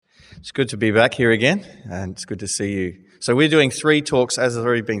It's good to be back here again, and it's good to see you. So we're doing 3 talks, as has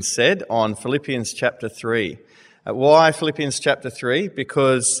already been said, on Philippians chapter 3. Why Philippians chapter 3?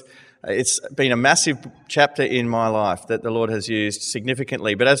 Because it's been a massive chapter in my life that the Lord has used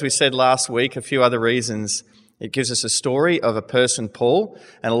significantly. But as we said last week, a few other reasons. It gives us a story of a person, Paul,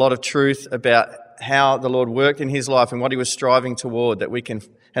 and a lot of truth about how the Lord worked in his life and what he was striving toward, that we can,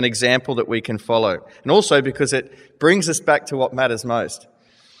 an example that we can follow. And also because it brings us back to what matters most.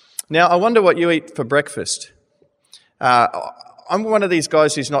 Now, I wonder what you eat for breakfast. I'm one of these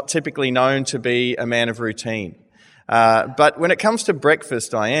guys who's not typically known to be a man of routine. But when it comes to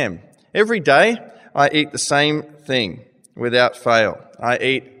breakfast, I am. Every day, I eat the same thing without fail. I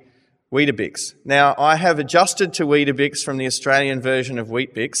eat Weetabix. Now, I have adjusted to Weetabix from the Australian version of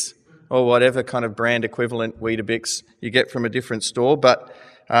Weet-Bix, or whatever kind of brand equivalent Weetabix you get from a different store. But,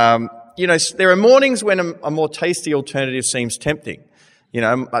 there are mornings when a more tasty alternative seems tempting.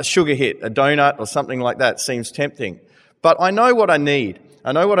 A sugar hit, a donut or something like that seems tempting. But I know what I need.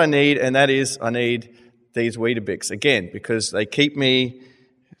 And that is I need these Weetabix, again, because they keep me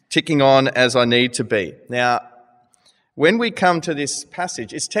ticking on as I need to be. Now, when we come to this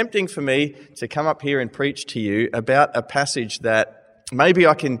passage, it's tempting for me to come up here and preach to you about a passage that maybe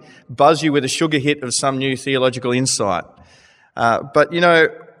I can buzz you with a sugar hit of some new theological insight. But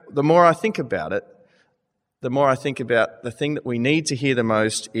the more I think about it, the more I think about the thing that we need to hear the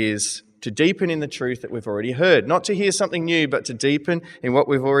most is to deepen in the truth that we've already heard. Not to hear something new, but to deepen in what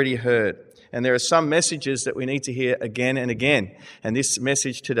we've already heard. And there are some messages that we need to hear again and again. And this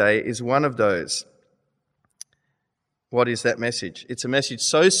message today is one of those. What is that message? It's a message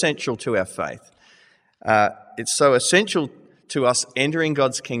so central to our faith. It's so essential to us entering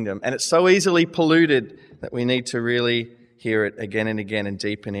God's kingdom. And it's so easily polluted that we need to really hear it again and again and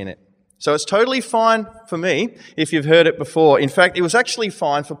deepen in it. So it's totally fine for me if you've heard it before. In fact, it was actually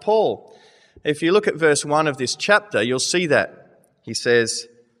fine for Paul. If you look at verse 1 of this chapter, you'll see that. He says,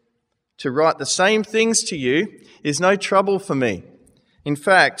 "To write the same things to you is no trouble for me." In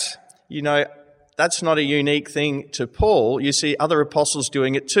fact, that's not a unique thing to Paul. You see other apostles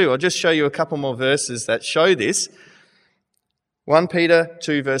doing it too. I'll just show you a couple more verses that show this. 1 Peter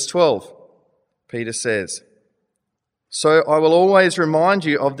 2 verse 12. Peter says, "So I will always remind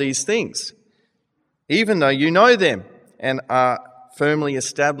you of these things, even though you know them and are firmly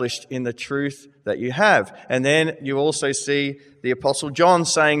established in the truth that you have." And then you also see the Apostle John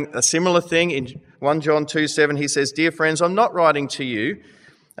saying a similar thing in 1 John 2:7. He says, "Dear friends, I'm not writing to you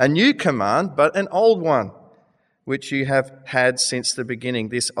a new command, but an old one, which you have had since the beginning.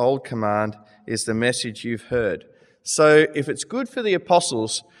 This old command is the message you've heard." So if it's good for the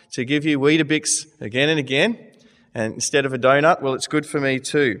apostles to give you Weetabix again and again, and instead of a donut, well, it's good for me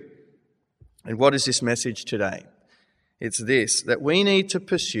too. And what is this message today? It's this, that we need to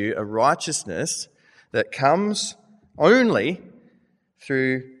pursue a righteousness that comes only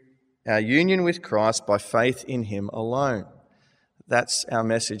through our union with Christ by faith in Him alone. That's our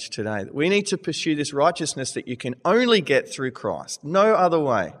message today. We need to pursue this righteousness that you can only get through Christ, no other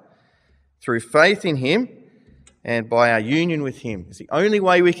way. Through faith in Him and by our union with Him. It's the only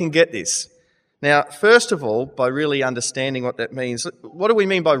way we can get this. Now, first of all, by really understanding what that means, what do we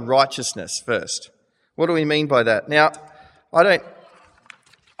mean by righteousness first? What do we mean by that? Now, I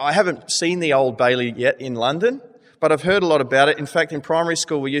haven't seen the Old Bailey yet in London, but I've heard a lot about it. In fact, in primary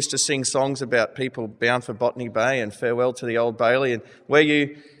school, we used to sing songs about people bound for Botany Bay and farewell to the Old Bailey, and where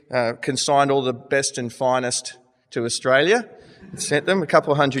you consigned all the best and finest to Australia and sent them a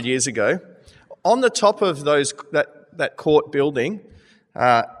couple of 100 years ago. On the top of that court building,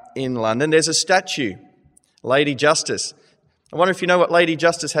 in London, there's a statue, Lady Justice. I wonder if you know what Lady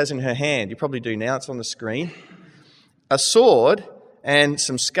Justice has in her hand. You probably do now, it's on the screen. A sword and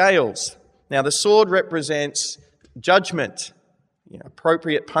some scales. Now, the sword represents judgment,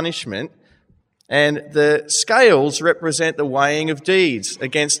 appropriate punishment, and the scales represent the weighing of deeds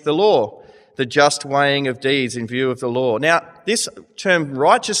against the law, the just weighing of deeds in view of the law. Now, this term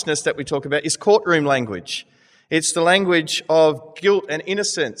righteousness that we talk about is courtroom language. It's the language of guilt and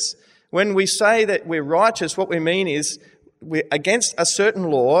innocence. When we say that we're righteous, what we mean is we're against a certain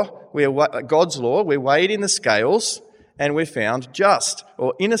law, God's law, we're weighed in the scales and we're found just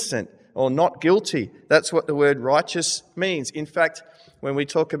or innocent or not guilty. That's what the word righteous means. In fact, when we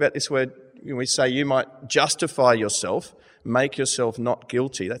talk about this word, when we say you might justify yourself, make yourself not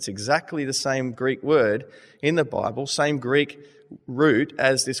guilty, that's exactly the same Greek word in the Bible, same Greek root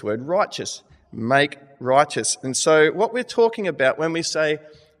as this word righteous. Make righteous. And so what we're talking about when we say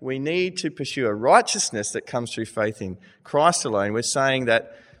we need to pursue a righteousness that comes through faith in Christ alone, we're saying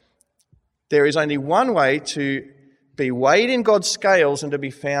that there is only one way to be weighed in God's scales and to be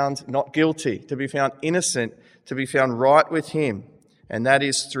found not guilty, to be found innocent, to be found right with him. And that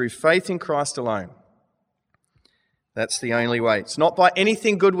is through faith in Christ alone. That's the only way. It's not by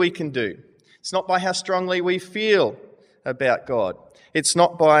anything good we can do. It's not by how strongly we feel about God. It's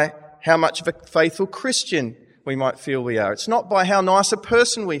not by how much of a faithful Christian we might feel we are. It's not by how nice a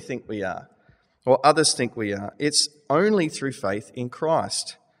person we think we are or others think we are. It's only through faith in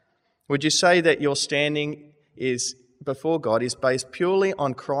Christ. Would you say that your standing is before God is based purely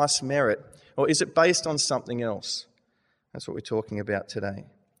on Christ's merit, or is it based on something else? That's what we're talking about today.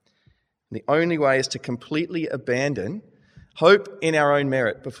 The only way is to completely abandon hope in our own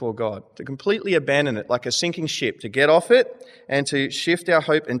merit before God, to completely abandon it like a sinking ship, to get off it and to shift our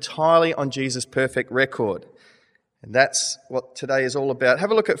hope entirely on Jesus' perfect record. And that's what today is all about. Have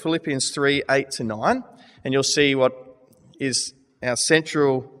a look at Philippians 3, 8-9, and you'll see what is our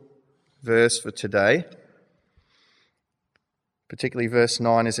central verse for today. Particularly verse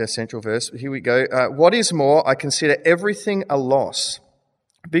 9 is our central verse. Here we go. What is more, I consider everything a loss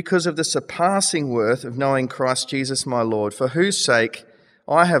because of the surpassing worth of knowing Christ Jesus my Lord, for whose sake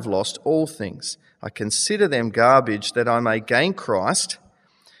I have lost all things. I consider them garbage that I may gain Christ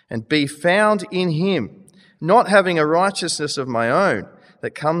and be found in him, not having a righteousness of my own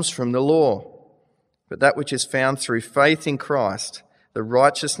that comes from the law, but that which is found through faith in Christ, the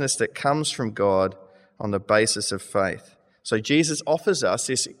righteousness that comes from God on the basis of faith. So Jesus offers us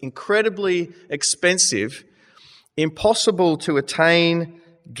this incredibly expensive, impossible to attain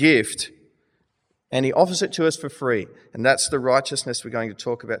gift, and he offers it to us for free. And that's the righteousness we're going to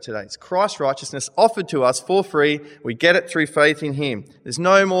talk about today. It's Christ's righteousness offered to us for free. We get it through faith in him. There's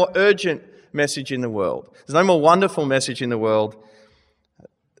no more urgent message in the world. There's no more wonderful message in the world,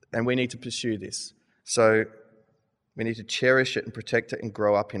 and we need to pursue this. So we need to cherish it and protect it and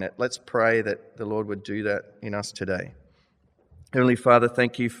grow up in it. Let's pray that the Lord would do that in us today. Heavenly Father,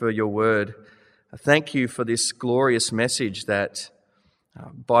 thank you for your word. Thank you for this glorious message that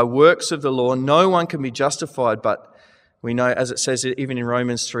by works of the law, no one can be justified, but we know, as it says even in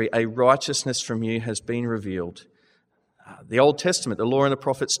Romans 3, a righteousness from you has been revealed. The Old Testament, the law and the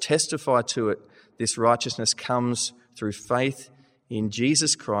prophets testify to it. This righteousness comes through faith in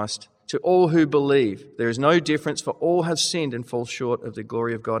Jesus Christ to all who believe. There is no difference, for all have sinned and fall short of the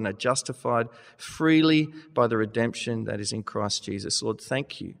glory of God and are justified freely by the redemption that is in Christ Jesus. Lord,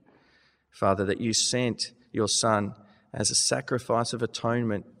 thank you, Father, that you sent your Son as a sacrifice of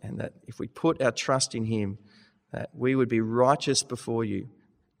atonement, and that if we put our trust in him, that we would be righteous before you.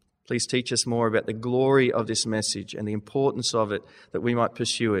 Please teach us more about the glory of this message and the importance of it, that we might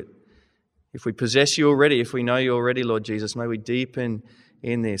pursue it. If we possess you already, if we know you already, Lord Jesus, may we deepen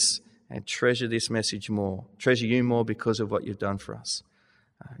in this and treasure this message more, treasure you more because of what you've done for us.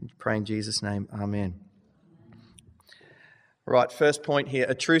 Pray in Jesus' name, amen. Right, first point here,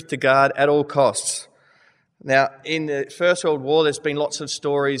 a truth to guard at all costs. Now, in the First World War, there's been lots of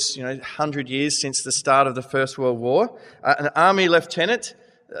stories, 100 years since the start of the First World War. An army lieutenant,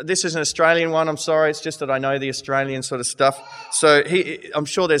 this is an Australian one, I'm sorry, it's just that I know the Australian sort of stuff. So I'm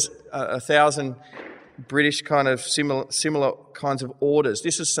sure there's 1,000 British kind of similar kinds of orders.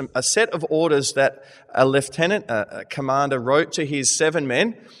 This is a set of orders that a lieutenant, a commander, wrote to his 7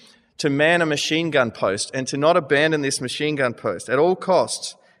 men to man a machine gun post and to not abandon this machine gun post at all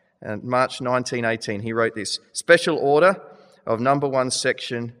costs. And March 1918, he wrote this: Special Order of Number 1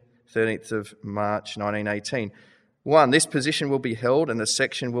 Section, 13th of March 1918. 1, this position will be held and the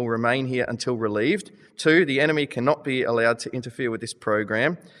section will remain here until relieved. 2, the enemy cannot be allowed to interfere with this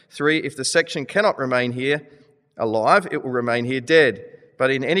program. 3, if the section cannot remain here alive, it will remain here dead.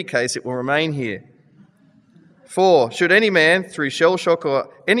 But in any case, it will remain here. 4, should any man, through shell shock or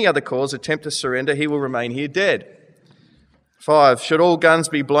any other cause, attempt to surrender, he will remain here dead. 5, should all guns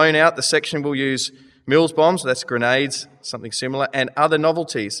be blown out, the section will use Mills bombs, that's grenades, something similar, and other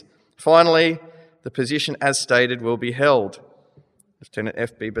novelties. Finally, the position as stated will be held. Lieutenant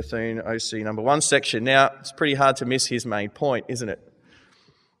F.B. Bethune, OC number 1 section. Now, it's pretty hard to miss his main point, isn't it?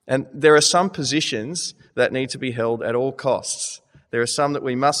 And there are some positions that need to be held at all costs. There are some that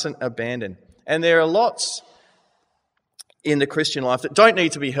we mustn't abandon. And there are lots in the Christian life that don't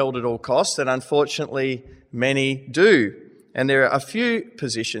need to be held at all costs, that unfortunately many do. And there are a few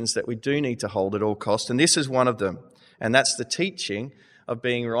positions that we do need to hold at all costs, and this is one of them. And that's the teaching of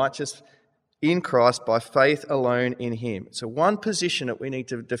being righteous in Christ by faith alone in him. So one position that we need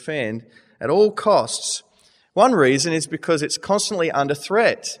to defend at all costs. One reason is because it's constantly under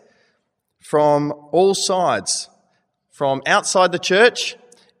threat from all sides, from outside the church,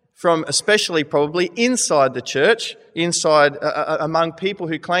 from especially probably inside the church, inside among people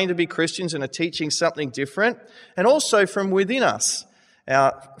who claim to be Christians and are teaching something different, and also from within us,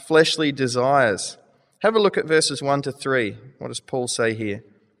 our fleshly desires. Have a look at verses 1 to 3. What does Paul say here?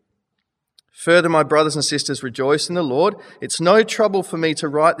 Further, my brothers and sisters, rejoice in the Lord. It's no trouble for me to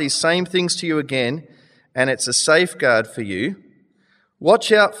write these same things to you again, and it's a safeguard for you.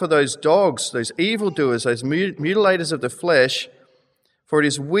 Watch out for those dogs, those evildoers, those mutilators of the flesh, for it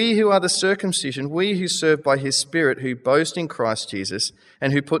is we who are the circumcision, we who serve by his Spirit, who boast in Christ Jesus,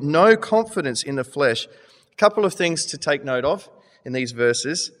 and who put no confidence in the flesh. A couple of things to take note of in these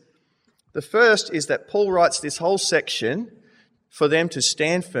verses. The first is that Paul writes this whole section for them to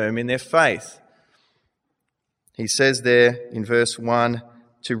stand firm in their faith. He says there in verse 1,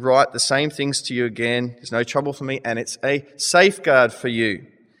 to write the same things to you again, there's no trouble for me, and it's a safeguard for you.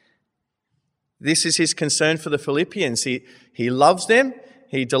 This is his concern for the Philippians. He loves them,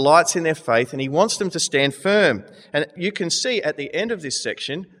 he delights in their faith, and he wants them to stand firm. And you can see at the end of this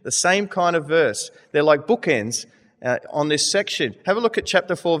section the same kind of verse. They're like bookends on this section. Have a look at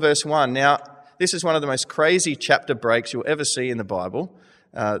chapter 4, verse 1. Now, this is one of the most crazy chapter breaks you'll ever see in the Bible.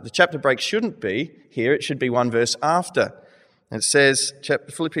 The chapter break shouldn't be here. It should be one verse after. And it says,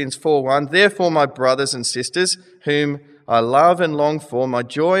 Philippians 4:1, therefore, my brothers and sisters, whom I love and long for, my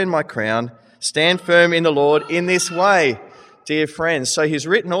joy and my crown, stand firm in the Lord in this way, dear friends. So he's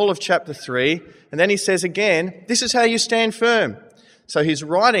written all of chapter 3, and then he says again, this is how you stand firm. So he's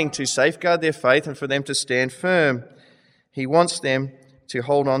writing to safeguard their faith and for them to stand firm. He wants them to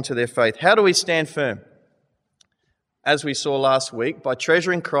hold on to their faith. How do we stand firm? As we saw last week, by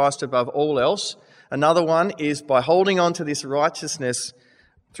treasuring Christ above all else. Another one is by holding on to this righteousness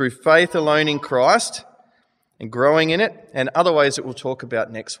through faith alone in Christ and growing in it, and other ways that we'll talk about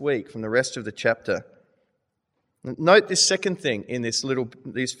next week from the rest of the chapter. Note this second thing in these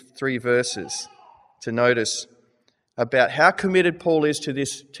 3 verses to notice about how committed Paul is to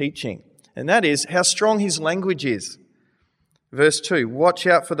this teaching, and that is how strong his language is. Verse 2, watch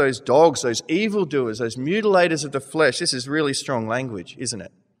out for those dogs, those evildoers, those mutilators of the flesh. This is really strong language, isn't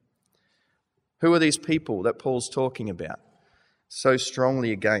it? Who are these people that Paul's talking about so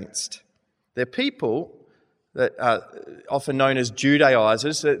strongly against? They're people that are often known as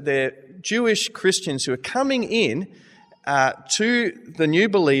Judaizers. They're Jewish Christians who are coming in to the new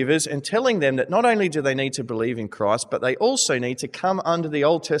believers and telling them that not only do they need to believe in Christ, but they also need to come under the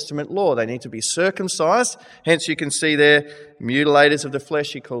Old Testament law. They need to be circumcised. Hence you can see there, mutilators of the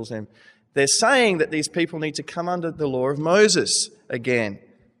flesh, he calls them. They're saying that these people need to come under the law of Moses again.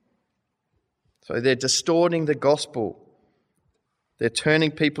 So they're distorting the gospel. They're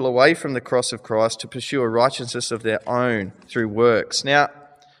turning people away from the cross of Christ to pursue a righteousness of their own through works. Now,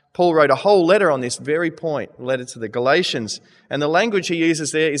 Paul wrote a whole letter on this very point, a letter to the Galatians, and the language he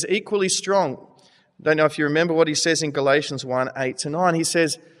uses there is equally strong. I don't know if you remember what he says in Galatians 1:8-9. He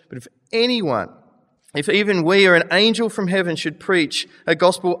says, but if even we or an angel from heaven should preach a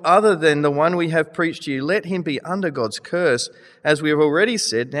gospel other than the one we have preached to you, let him be under God's curse. As we have already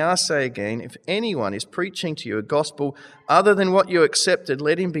said, now I say again, if anyone is preaching to you a gospel other than what you accepted,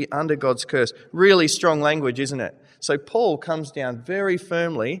 let him be under God's curse. Really strong language, isn't it? So Paul comes down very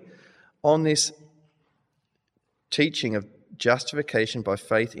firmly on this teaching of justification by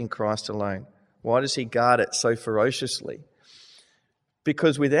faith in Christ alone. Why does he guard it so ferociously?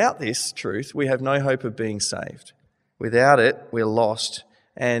 Because without this truth, we have no hope of being saved. Without it, we're lost.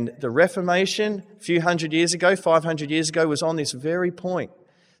 And the Reformation, a few hundred years ago, 500 years ago, was on this very point,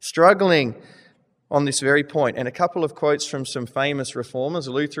 struggling on this very point. And a couple of quotes from some famous reformers,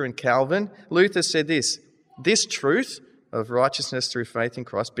 Luther and Calvin. Luther said this truth of righteousness through faith in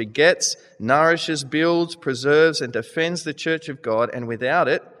Christ begets, nourishes, builds, preserves, and defends the church of God. And without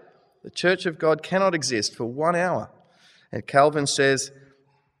it, the church of God cannot exist for 1 hour. And Calvin says,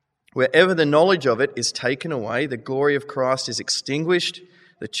 wherever the knowledge of it is taken away, the glory of Christ is extinguished,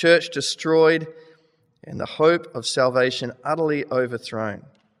 the church destroyed, and the hope of salvation utterly overthrown.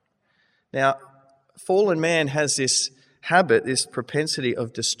 Now, fallen man has this habit, this propensity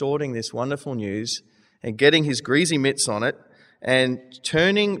of distorting this wonderful news and getting his greasy mitts on it and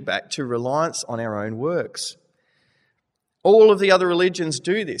turning back to reliance on our own works. All of the other religions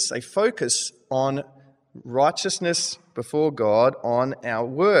do this. They focus on righteousness before God on our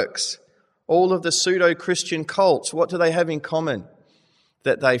works. All of the pseudo-Christian cults, what do they have in common?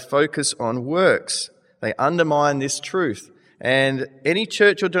 That they focus on works. They undermine this truth. And any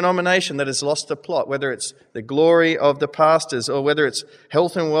church or denomination that has lost the plot, whether it's the glory of the pastors or whether it's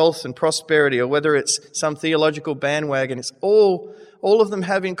health and wealth and prosperity or whether it's some theological bandwagon, it's all all of them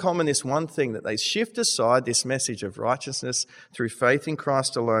have in common this one thing, that they shift aside this message of righteousness through faith in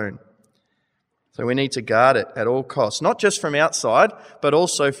Christ alone. So we need to guard it at all costs, not just from outside, but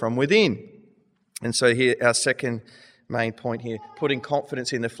also from within. And so here, our second main point here, putting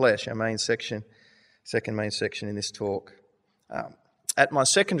confidence in the flesh, our second main section in this talk. At my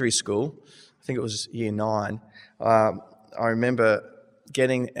secondary school, I think it was year 9, I remember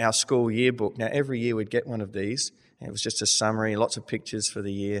getting our school yearbook. Now, every year we'd get one of these, and it was just a summary, lots of pictures for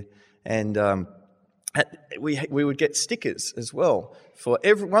the year. And we would get stickers as well,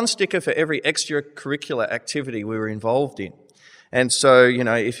 one sticker for every extracurricular activity we were involved in. And so,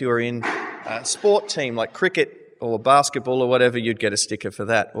 if you were in a sport team like cricket or basketball or whatever, you'd get a sticker for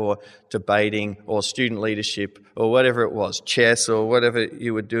that, or debating or student leadership or whatever it was, chess or whatever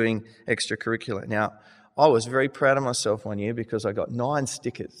you were doing extracurricular. Now, I was very proud of myself one year because I got 9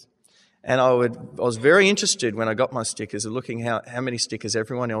 stickers. And I was very interested when I got my stickers of looking how many stickers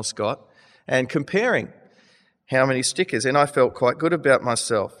everyone else got and comparing how many stickers. And I felt quite good about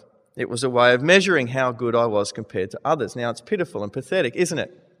myself. It was a way of measuring how good I was compared to others. Now, it's pitiful and pathetic, isn't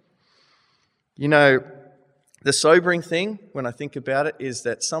it? The sobering thing when I think about it is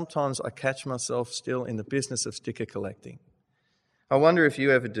that sometimes I catch myself still in the business of sticker collecting. I wonder if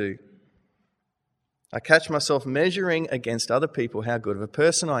you ever do. I catch myself measuring against other people how good of a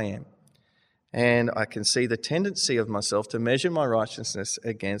person I am. And I can see the tendency of myself to measure my righteousness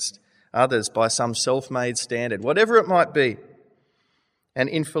against others by some self-made standard, whatever it might be. And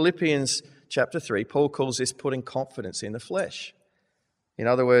in Philippians chapter 3, Paul calls this putting confidence in the flesh. In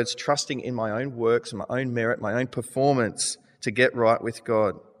other words, trusting in my own works, my own merit, my own performance to get right with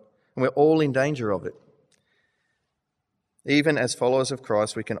God. And we're all in danger of it. Even as followers of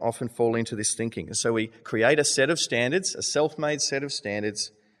Christ, we can often fall into this thinking. And so we create a set of standards, a self-made set of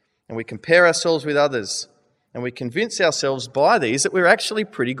standards, and we compare ourselves with others. And we convince ourselves by these that we're actually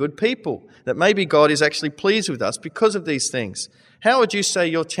pretty good people, that maybe God is actually pleased with us because of these things. How would you say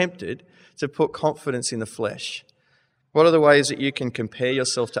you're tempted to put confidence in the flesh? What are the ways that you can compare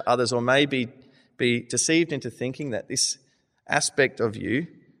yourself to others, or maybe be deceived into thinking that this aspect of you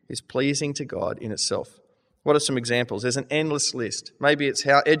is pleasing to God in itself? What are some examples? There's an endless list. Maybe it's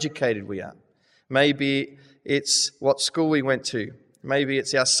how educated we are. Maybe it's what school we went to. Maybe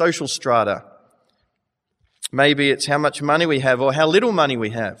it's our social strata. Maybe it's how much money we have or how little money we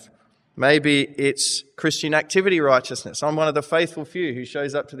have. Maybe it's Christian activity righteousness. I'm one of the faithful few who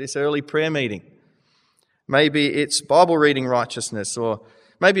shows up to this early prayer meeting. Maybe it's Bible reading righteousness, or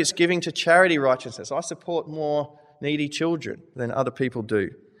maybe it's giving to charity righteousness. I support more needy children than other people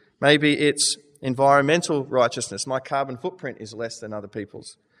do. Maybe it's environmental righteousness. My carbon footprint is less than other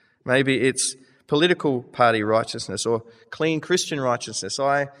people's. Maybe it's political party righteousness or clean Christian righteousness.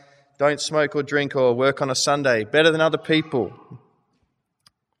 I don't smoke or drink or work on a Sunday better than other people.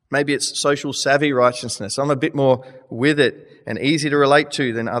 Maybe it's social savvy righteousness. I'm a bit more with it and easy to relate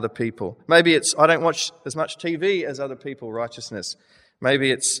to than other people. Maybe it's I don't watch as much TV as other people righteousness.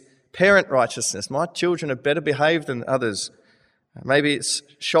 Maybe it's parent righteousness. My children are better behaved than others. Maybe it's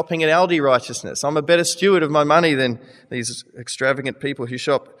shopping at Aldi righteousness. I'm a better steward of my money than these extravagant people who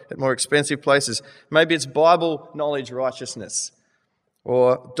shop at more expensive places. Maybe it's Bible knowledge righteousness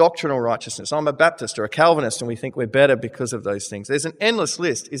or doctrinal righteousness. I'm a Baptist or a Calvinist and we think we're better because of those things. There's an endless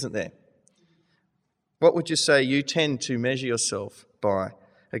list, isn't there? What would you say you tend to measure yourself by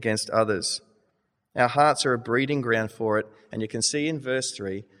against others? Our hearts are a breeding ground for it, and you can see in verse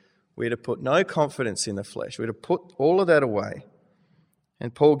 3, we're to put no confidence in the flesh. We're to put all of that away.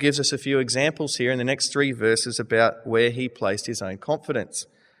 And Paul gives us a few examples here in the next 3 verses about where he placed his own confidence.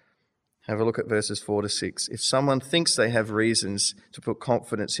 Have a look at verses 4 to 6. If someone thinks they have reasons to put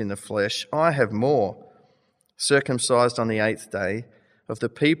confidence in the flesh, I have more. Circumcised on the 8th day, of the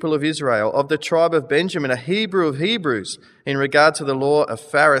people of Israel, of the tribe of Benjamin, a Hebrew of Hebrews, in regard to the law, a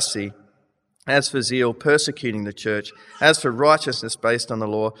Pharisee. As for zeal, persecuting the church. As for righteousness based on the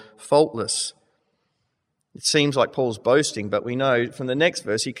law, faultless. It seems like Paul's boasting, but we know from the next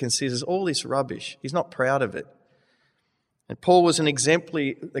verse he considers all this rubbish. He's not proud of it. And Paul was an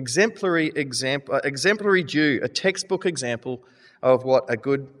exemplary Jew, a textbook example of what a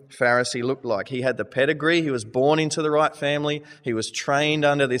good Pharisee looked like. He had the pedigree. He was born into the right family. He was trained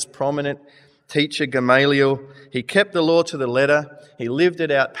under this prominent teacher, Gamaliel. He kept the law to the letter. He lived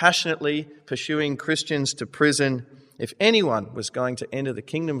it out passionately, pursuing Christians to prison. If anyone was going to enter the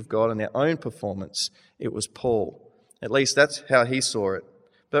kingdom of God on their own performance, it was Paul. At least that's how he saw it.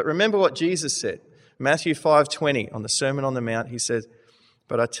 But remember what Jesus said. Matthew 5:20 on the Sermon on the Mount, he said,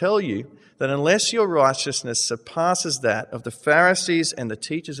 "But I tell you that unless your righteousness surpasses that of the Pharisees and the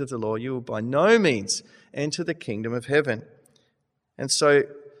teachers of the law, you will by no means enter the kingdom of heaven." And so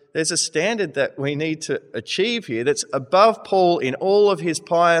there's a standard that we need to achieve here that's above Paul in all of his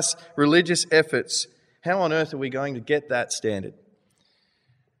pious religious efforts. How on earth are we going to get that standard?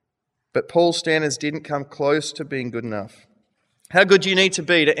 But Paul's standards didn't come close to being good enough. How good do you need to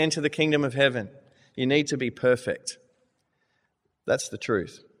be to enter the kingdom of heaven? You need to be perfect. That's the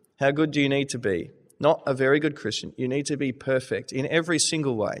truth. How good do you need to be? Not a very good Christian. You need to be perfect in every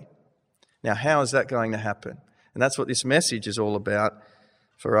single way. Now, how is that going to happen? And that's what this message is all about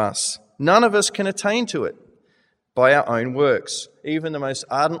for us. None of us can attain to it by our own works. Even the most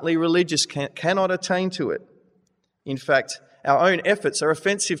ardently religious cannot attain to it. In fact, our own efforts are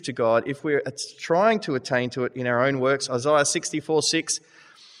offensive to God if we're trying to attain to it in our own works. Isaiah 64:6,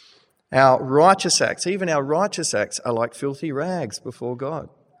 our righteous acts, even our righteous acts, are like filthy rags before God.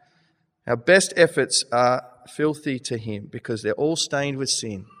 Our best efforts are filthy to Him because they're all stained with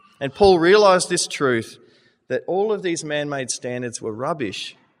sin. And Paul realized this truth, that all of these man-made standards were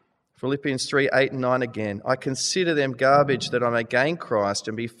rubbish. Philippians 3:8-9 again. I consider them garbage that I may gain Christ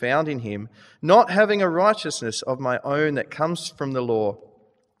and be found in Him, not having a righteousness of my own that comes from the law,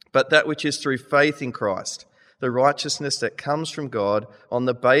 but that which is through faith in Christ, the righteousness that comes from God on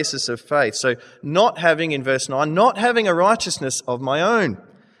the basis of faith. So not having, in verse 9, not having a righteousness of my own.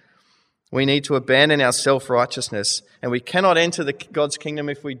 We need to abandon our self-righteousness, and we cannot enter God's kingdom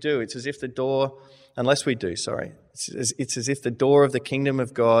if we do. It's as if the door, unless we do, sorry. It's as if the door of the kingdom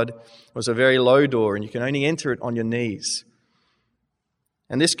of God was a very low door, and you can only enter it on your knees.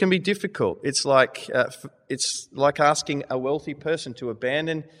 And this can be difficult. It's like asking a wealthy person to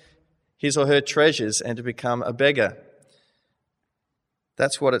abandon his or her treasures and to become a beggar.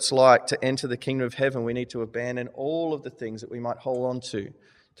 That's what it's like to enter the kingdom of heaven. We need to abandon all of the things that we might hold on to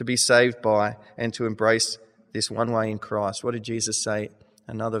be saved by, and to embrace this one way in Christ. What did Jesus say?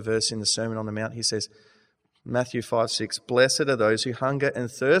 Another verse in the Sermon on the Mount. He says, Matthew 5:6, blessed are those who hunger and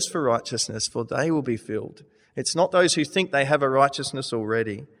thirst for righteousness, for they will be filled. It's not those who think they have a righteousness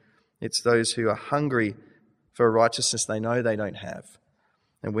already. It's those who are hungry for a righteousness they know they don't have.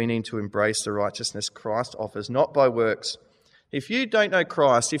 And we need to embrace the righteousness Christ offers, not by works. If you don't know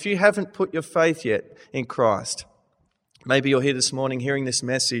Christ, if you haven't put your faith yet in Christ, maybe you're here this morning hearing this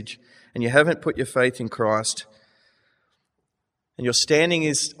message and you haven't put your faith in Christ, and your standing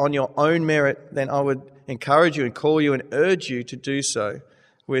is on your own merit, then I would encourage you and call you and urge you to do so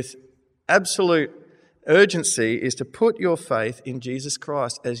with absolute urgency, is to put your faith in Jesus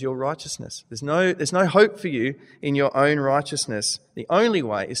Christ as your righteousness. There's no hope for you in your own righteousness. The only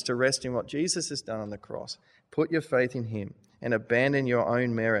way is to rest in what Jesus has done on the cross. Put your faith in Him and abandon your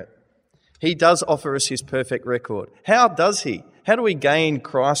own merit. He does offer us His perfect record. How does He? How do we gain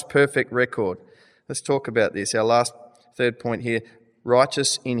Christ's perfect record? Let's talk about this. Our last third point here,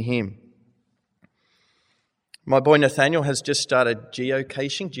 righteous in Him. My boy Nathaniel has just started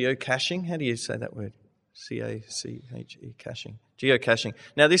geocaching. How do you say that word? C-A-C-H-E, caching. Geocaching.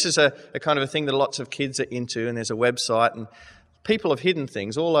 Now, this is a kind of a thing that lots of kids are into, and there's a website, and people have hidden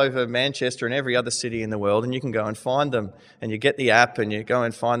things all over Manchester and every other city in the world, and you can go and find them, and you get the app, and you go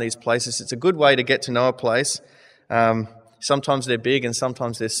and find these places. It's a good way to get to know a place. Sometimes they're big and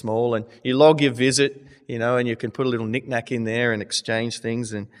sometimes they're small, and you log your visit, and you can put a little knick-knack in there and exchange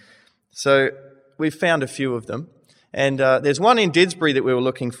things. And so we've found a few of them. And there's one in Didsbury that we were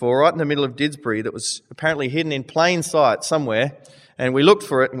looking for, right in the middle of Didsbury, that was apparently hidden in plain sight somewhere. And we looked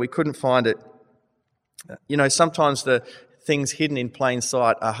for it and we couldn't find it. Sometimes the things hidden in plain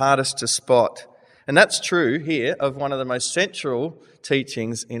sight are hardest to spot. And that's true here of one of the most central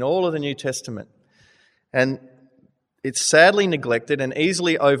teachings in all of the New Testament. And it's sadly neglected and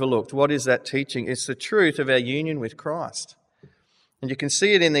easily overlooked. What is that teaching? It's the truth of our union with Christ. And you can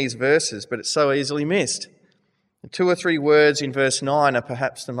see it in these verses, but it's so easily missed. The 2 or 3 words in verse 9 are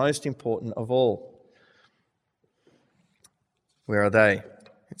perhaps the most important of all. Where are they?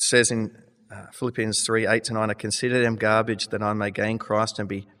 It says in Philippians 3:8-9, I consider them garbage that I may gain Christ and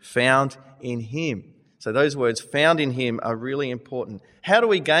be found in Him. So those words, found in Him, are really important. How do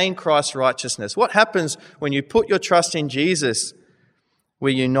we gain Christ's righteousness? What happens when you put your trust in Jesus? We're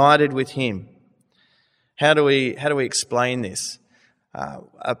united with Him. How do we explain this?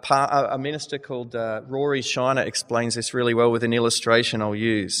 A minister called Rory Shiner explains this really well with an illustration I'll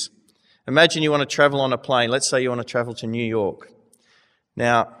use. Imagine you want to travel on a plane. Let's say you want to travel to New York.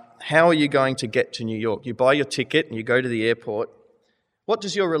 Now, how are you going to get to New York? You buy your ticket and you go to the airport. What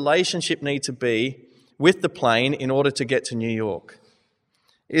does your relationship need to be with the plane in order to get to New York?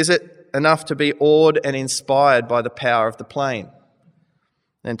 Is it enough to be awed and inspired by the power of the plane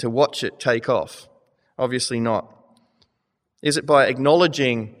and to watch it take off? Obviously not. Is it by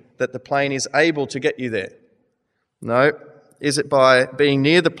acknowledging that the plane is able to get you there? No. Is it by being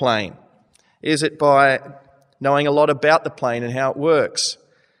near the plane? Is it by knowing a lot about the plane and how it works?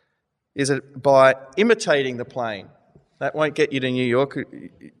 Is it by imitating the plane? That won't get you to New York.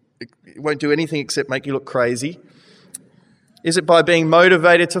 It won't do anything except make you look crazy. Is it by being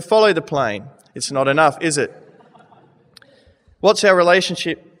motivated to follow the plane? It's not enough, is it? What's our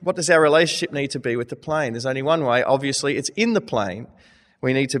relationship? What does our relationship need to be with the plane? There's only one way. Obviously, it's in the plane.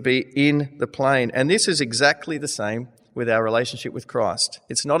 We need to be in the plane. And this is exactly the same with our relationship with Christ.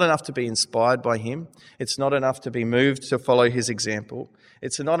 It's not enough to be inspired by him. It's not enough to be moved to follow his example.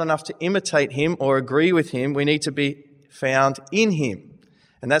 It's not enough to imitate him or agree with him. We need to be found in him.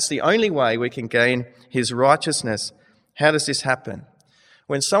 And that's the only way we can gain his righteousness. How does this happen?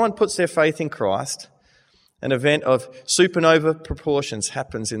 When someone puts their faith in Christ, an event of supernova proportions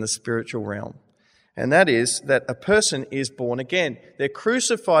happens in the spiritual realm. And that is that a person is born again. They're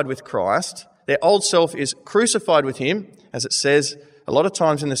crucified with Christ. Their old self is crucified with him, as it says a lot of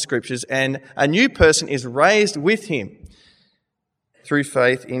times in the scriptures, and a new person is raised with him through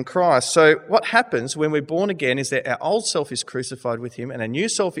faith in Christ. So what happens when we're born again is that our old self is crucified with him and a new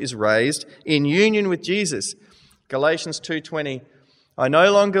self is raised in union with Jesus. Galatians 2:20, I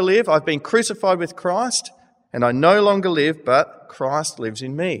no longer live, I've been crucified with Christ, and I no longer live, but Christ lives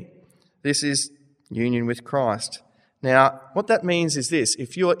in me. This is union with Christ. Now, what that means is this: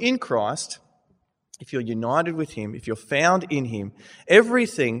 if you're in Christ, if you're united with him, if you're found in him,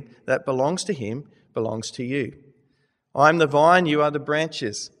 everything that belongs to him belongs to you. I am the vine, you are the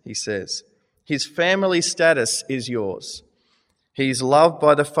branches, he says. His family status is yours. He's loved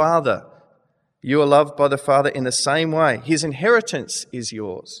by the Father. You are loved by the Father in the same way. His inheritance is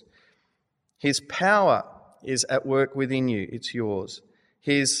yours. His power is at work within you. It's yours.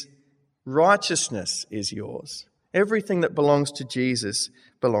 His righteousness is yours. Everything that belongs to Jesus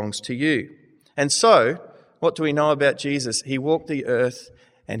belongs to you. And so, what do we know about Jesus? He walked the earth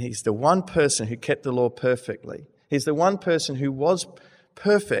and he's the one person who kept the law perfectly. He's the one person who was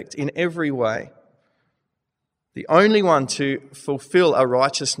perfect in every way. The only one to fulfill a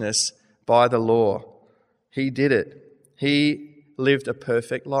righteousness by the law. He did it. He lived a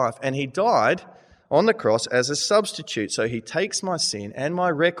perfect life. And he died on the cross as a substitute. So he takes my sin and my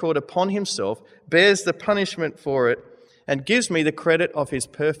record upon himself, bears the punishment for it, and gives me the credit of his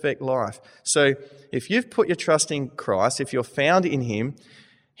perfect life. So if you've put your trust in Christ, if you're found in him,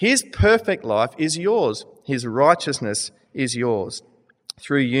 his perfect life is yours. His righteousness is yours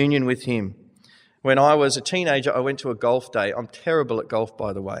through union with him. When I was a teenager, I went to a golf day. I'm terrible at golf,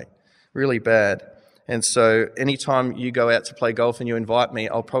 by the way, really bad. And so anytime you go out to play golf and you invite me,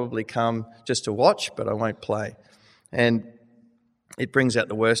 I'll probably come just to watch, but I won't play. And it brings out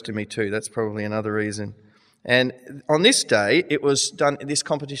the worst in me too. That's probably another reason. And on this day, it was done. This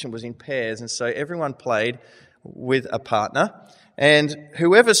competition was in pairs, and so everyone played with a partner. And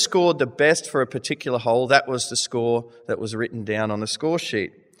whoever scored the best for a particular hole, that was the score that was written down on the score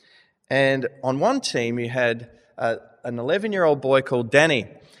sheet. And on one team, you had an 11-year-old boy called Danny,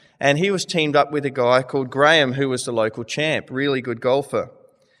 and he was teamed up with a guy called Graham, who was the local champ, really good golfer.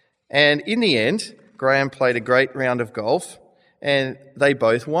 And in the end, Graham played a great round of golf, and they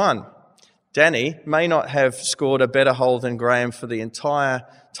both won. Danny may not have scored a better hole than Graham for the entire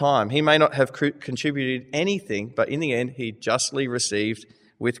time. He may not have contributed anything, but in the end, he justly received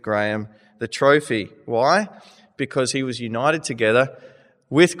with Graham the trophy. Why? Because he was united together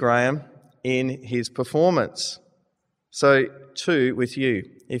with Graham in his performance. So, too, with you.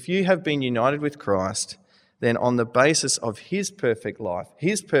 If you have been united with Christ, then on the basis of his perfect life,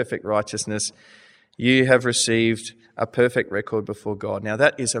 his perfect righteousness, you have received a perfect record before God. Now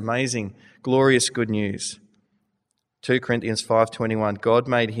that is amazing, glorious good news. 2 Corinthians 5:21, God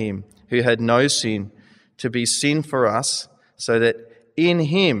made him who had no sin to be sin for us, so that in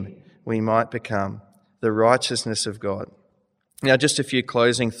him we might become the righteousness of God. Now just a few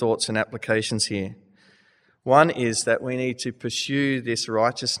closing thoughts and applications here. One is that we need to pursue this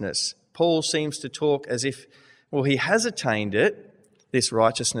righteousness. Paul seems to talk as if, well, he has attained it, this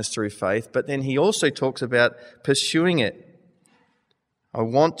righteousness through faith, but then he also talks about pursuing it. I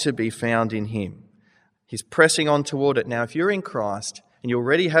want to be found in him. He's pressing on toward it. Now, if you're in Christ and you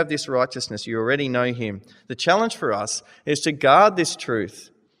already have this righteousness, you already know him, the challenge for us is to guard this truth.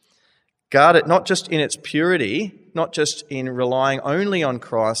 Guard it not just in its purity, not just in relying only on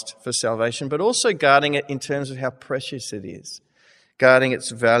Christ for salvation, but also guarding it in terms of how precious it is, guarding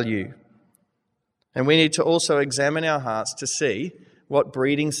its value. And we need to also examine our hearts to see what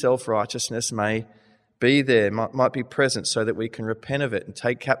breeding self-righteousness may be there, might be present, so that we can repent of it and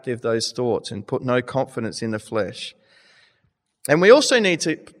take captive those thoughts and put no confidence in the flesh. And we also need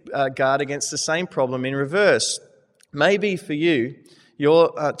to guard against the same problem in reverse. Maybe for you,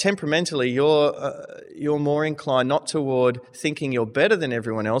 you're temperamentally, you're more inclined not toward thinking you're better than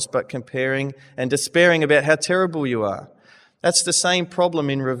everyone else, but comparing and despairing about how terrible you are. That's the same problem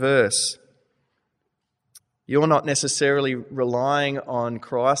in reverse. You're not necessarily relying on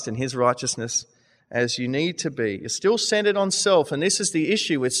Christ and his righteousness as you need to be. You're still centered on self, and this is the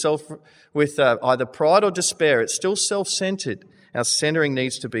issue with either pride or despair. It's still self-centered. Our centering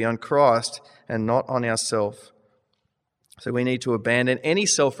needs to be on Christ and not on ourself. So we need to abandon any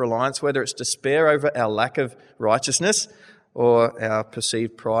self-reliance, whether it's despair over our lack of righteousness or our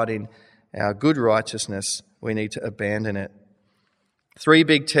perceived pride in our good righteousness. We need to abandon it. 3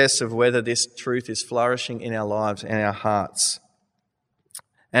 big tests of whether this truth is flourishing in our lives and our hearts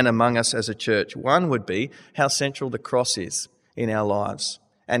and among us as a church. One would be how central the cross is in our lives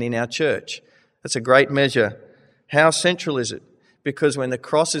and in our church. That's a great measure. How central is it? Because when the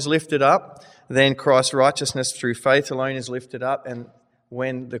cross is lifted up, then Christ's righteousness through faith alone is lifted up. And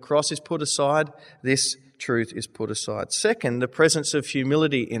when the cross is put aside, this truth is put aside. Second, the presence of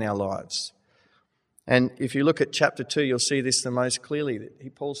humility in our lives. And if you look at chapter 2, you'll see this the most clearly.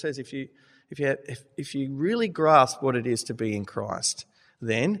 Paul says if you really grasp what it is to be in Christ,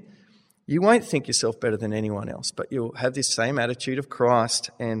 then you won't think yourself better than anyone else, but you'll have this same attitude of Christ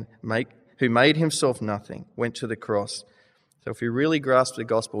and who made himself nothing, went to the cross. So if we really grasp the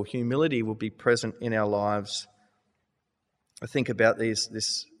gospel, humility will be present in our lives. I think about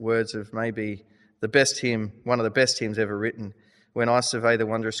these words of maybe the best hymn, one of the best hymns ever written, When I Survey the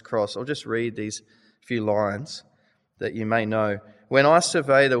Wondrous Cross. I'll just read these few lines that you may know. When I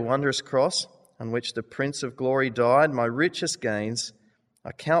survey the wondrous cross on which the Prince of Glory died, my richest gains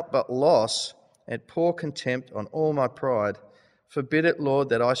I count but loss and pour contempt on all my pride. Forbid it, Lord,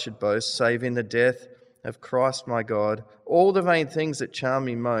 that I should boast, save in the death of Christ my God. All the vain things that charm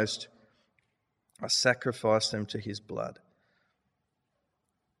me most, I sacrifice them to his blood.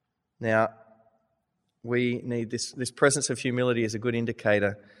 Now, we need this presence of humility is a good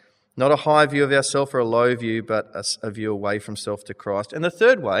indicator. Not a high view of ourselves or a low view, but a view away from self to Christ. And the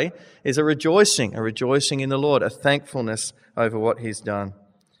third way is a rejoicing in the Lord, a thankfulness over what he's done.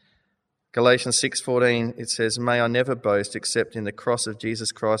 Galatians 6:14, it says, May I never boast except in the cross of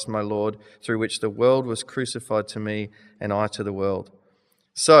Jesus Christ my Lord, through which the world was crucified to me and I to the world.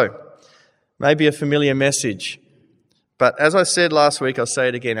 So, maybe a familiar message, but as I said last week, I'll say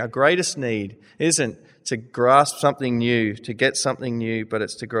it again, our greatest need isn't to grasp something new, to get something new, but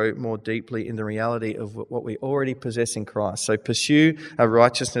it's to grow more deeply in the reality of what we already possess in Christ. So pursue a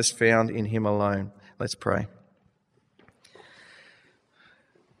righteousness found in him alone. Let's pray.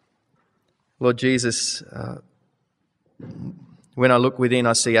 Lord Jesus, when I look within,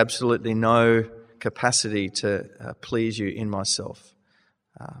 I see absolutely no capacity to please you in myself.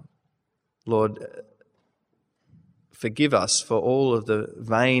 Lord, forgive us for all of the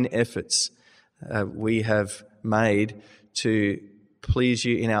vain efforts we have made to please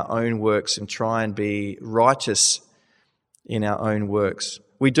you in our own works and try and be righteous in our own works.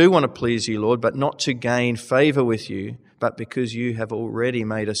 We do want to please you, Lord, but not to gain favour with you, but because you have already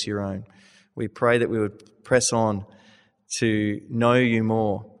made us your own. We pray that we would press on to know you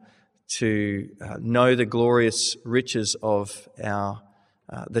more, to know the glorious riches of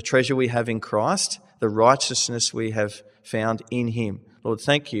the treasure we have in Christ, the righteousness we have found in him. Lord,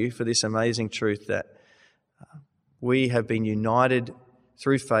 thank you for this amazing truth that we have been united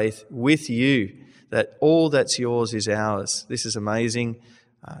through faith with you, that all that's yours is ours. This is amazing.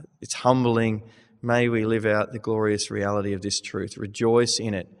 It's humbling. May we live out the glorious reality of this truth. Rejoice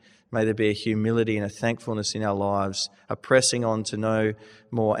in it. May there be a humility and a thankfulness in our lives, a pressing on to know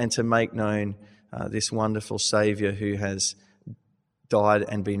more and to make known this wonderful Saviour who has died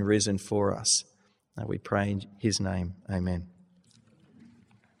and been risen for us. We pray in his name. Amen.